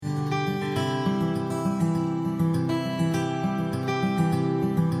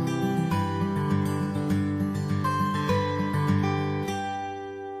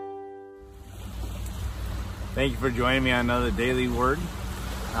Thank you for joining me on another Daily Word.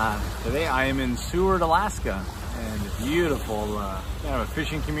 Today I am in Seward, Alaska, and a beautiful kind of a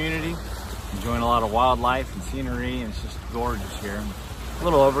fishing community. Enjoying a lot of wildlife and scenery, and it's just gorgeous here. A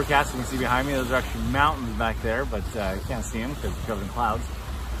little overcast, you can see behind me. Those are actually mountains back there, but you can't see them because it's covered in clouds.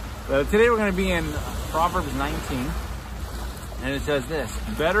 But today we're going to be in Proverbs 19, and it says this: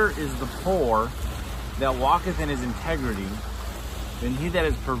 "Better is the poor that walketh in his integrity than he that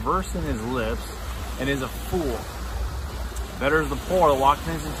is perverse in his lips and is a fool." Better is the poor that walks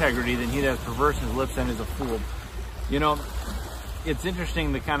in his integrity than he that is perverse in his lips and is a fool. You know, it's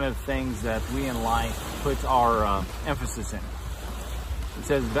interesting the kind of things that we in life put our emphasis in. It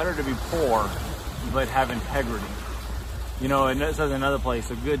says better to be poor but have integrity. You know, and it says in another place,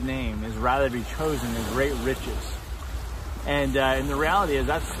 a good name is rather to be chosen than great riches. And the reality is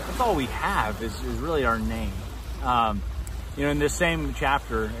that's all we have is really our name. You know, in this same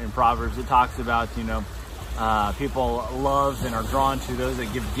chapter in Proverbs, it talks about, people love and are drawn to those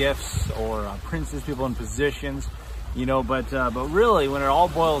that give gifts, or princes, people in positions, but really when it all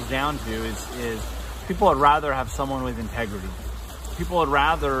boils down to is people would rather have someone with integrity. People would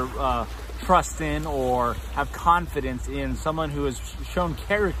rather trust in or have confidence in someone who has shown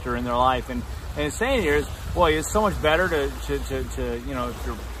character in their life. And it's saying here is, boy, it's so much better to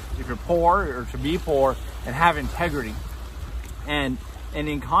if you're poor or to be poor and have integrity. And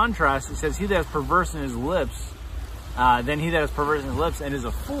in contrast, it says, he that is perverse in his lips, then he that is perverse in his lips and is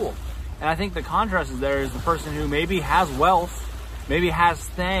a fool. And I think the contrast is there is the person who maybe has wealth, maybe has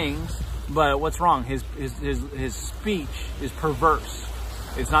things, but what's wrong? His speech is perverse.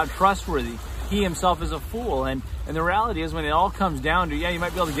 It's not trustworthy. He himself is a fool. And the reality is, when it all comes down to, you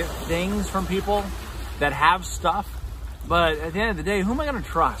might be able to get things from people that have stuff, but at the end of the day, who am I going to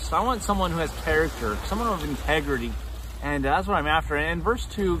trust? I want someone who has character, someone with integrity. And that's what I'm after. And verse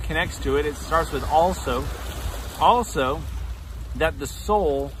 2 connects to it. It starts with also that the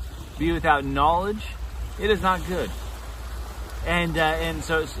soul be without knowledge, it is not good. And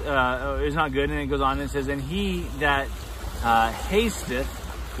so it's not good. And it goes on and it says, and he that hasteth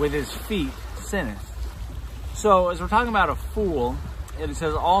with his feet sinneth. So as we're talking about a fool, it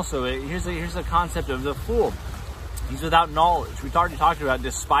says also, here's the concept of the fool. He's without knowledge. We've already talked about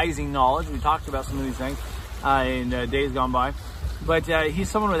despising knowledge. We talked about some of these things in days gone by, but he's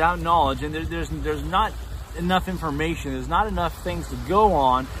someone without knowledge, and there's not enough information. There's not enough things to go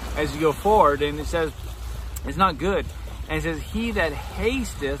on as you go forward, and it says it's not good. And it says, he that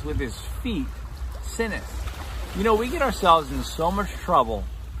hasteth with his feet sinneth. We get ourselves in so much trouble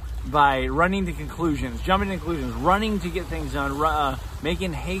by running to conclusions, jumping to conclusions, running to get things done,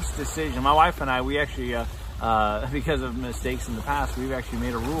 making haste decisions. My wife and I, we actually, because of mistakes in the past, we've actually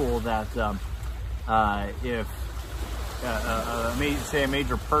made a rule that if say a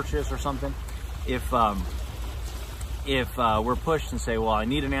major purchase or something, if we're pushed and say, well, I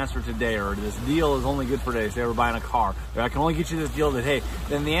need an answer today, or this deal is only good for today, say we're buying a car, or I can only get you this deal today,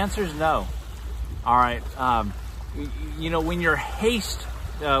 then the answer is no. All right. When you haste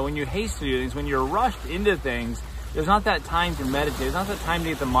to do things, when you're rushed into things, there's not that time to meditate. There's not that time to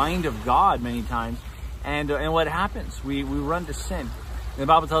get the mind of God many times. And what happens? We run to sin. And the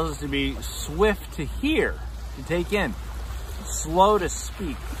Bible tells us to be swift to hear, to take in, slow to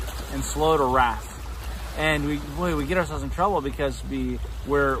speak, and slow to wrath. And we get ourselves in trouble because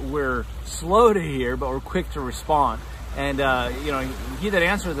we're slow to hear, but we're quick to respond. And he that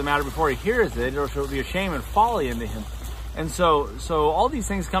answers the matter before he hears it, or shall be ashamed and folly into him. And so all these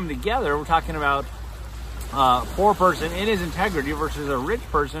things come together. We're talking about a poor person in his integrity versus a rich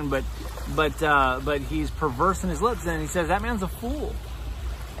person, but he's perverse in his lips, and he says that man's a fool.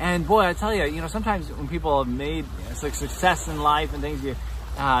 And boy, I tell you, sometimes when people have made success in life and things,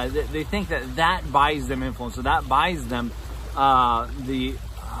 they think that buys them influence, so that buys them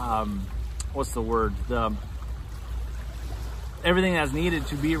everything that's needed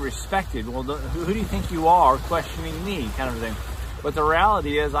to be respected. Well, who do you think you are, questioning me, kind of thing. But the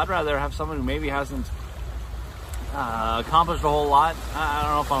reality is, I'd rather have someone who maybe hasn't accomplished a whole lot. I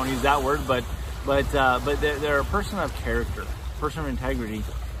don't know if I want to use that word, but they're a person of character, a person of integrity.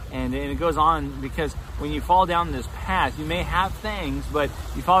 And it goes on, because when you fall down this path, you may have things, but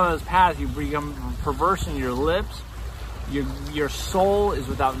you fall down this path, you become perverse in your lips. Your soul is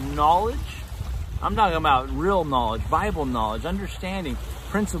without knowledge. I'm talking about real knowledge, Bible knowledge, understanding,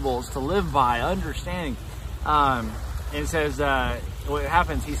 principles to live by, understanding. And it says, what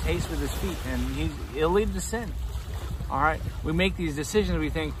happens, he's hasty with his feet, and it'll lead to sin. All right, we make these decisions. We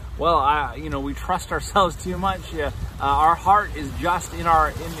think, well, we trust ourselves too much. Our heart is just in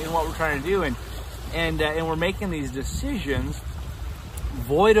what we're trying to do, and we're making these decisions,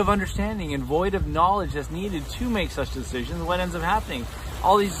 void of understanding and void of knowledge that's needed to make such decisions, what ends up happening?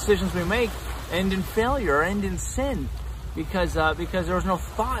 All these decisions we make end in failure or end in sin because there was no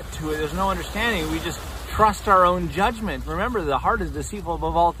thought to it. There's no understanding. We just trust our own judgment. Remember, the heart is deceitful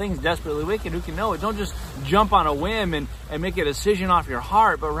above all things, desperately wicked. Who can know it? Don't just jump on a whim and make a decision off your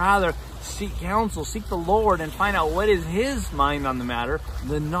heart, but rather seek counsel, seek the Lord, and find out what is His mind on the matter,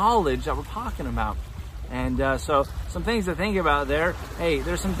 the knowledge that we're talking about. And so some things to think about there. Hey,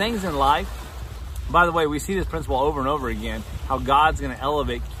 there's some things in life. By the way, we see this principle over and over again, how God's going to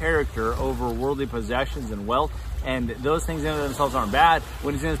elevate character over worldly possessions and wealth. And those things in and of themselves aren't bad.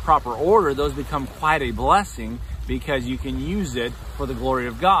 When it's in its proper order, those become quite a blessing because you can use it for the glory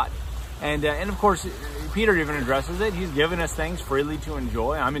of God. And of course, Peter even addresses it. He's given us things freely to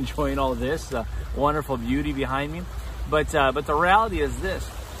enjoy. I'm enjoying all of this, wonderful beauty behind me. But the reality is this.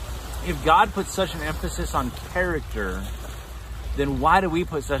 If God puts such an emphasis on character, then why do we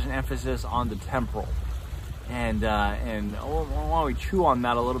put such an emphasis on the temporal? And why don't we chew on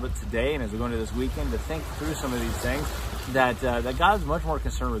that a little bit today, and as we go into this weekend, to think through some of these things, that God is much more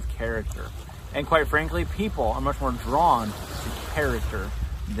concerned with character. And quite frankly, people are much more drawn to character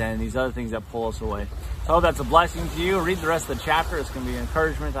than these other things that pull us away. So I hope that's a blessing to you. Read the rest of the chapter. It's going to be an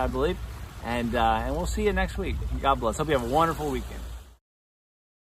encouragement, I believe. And we'll see you next week. God bless. Hope you have a wonderful weekend.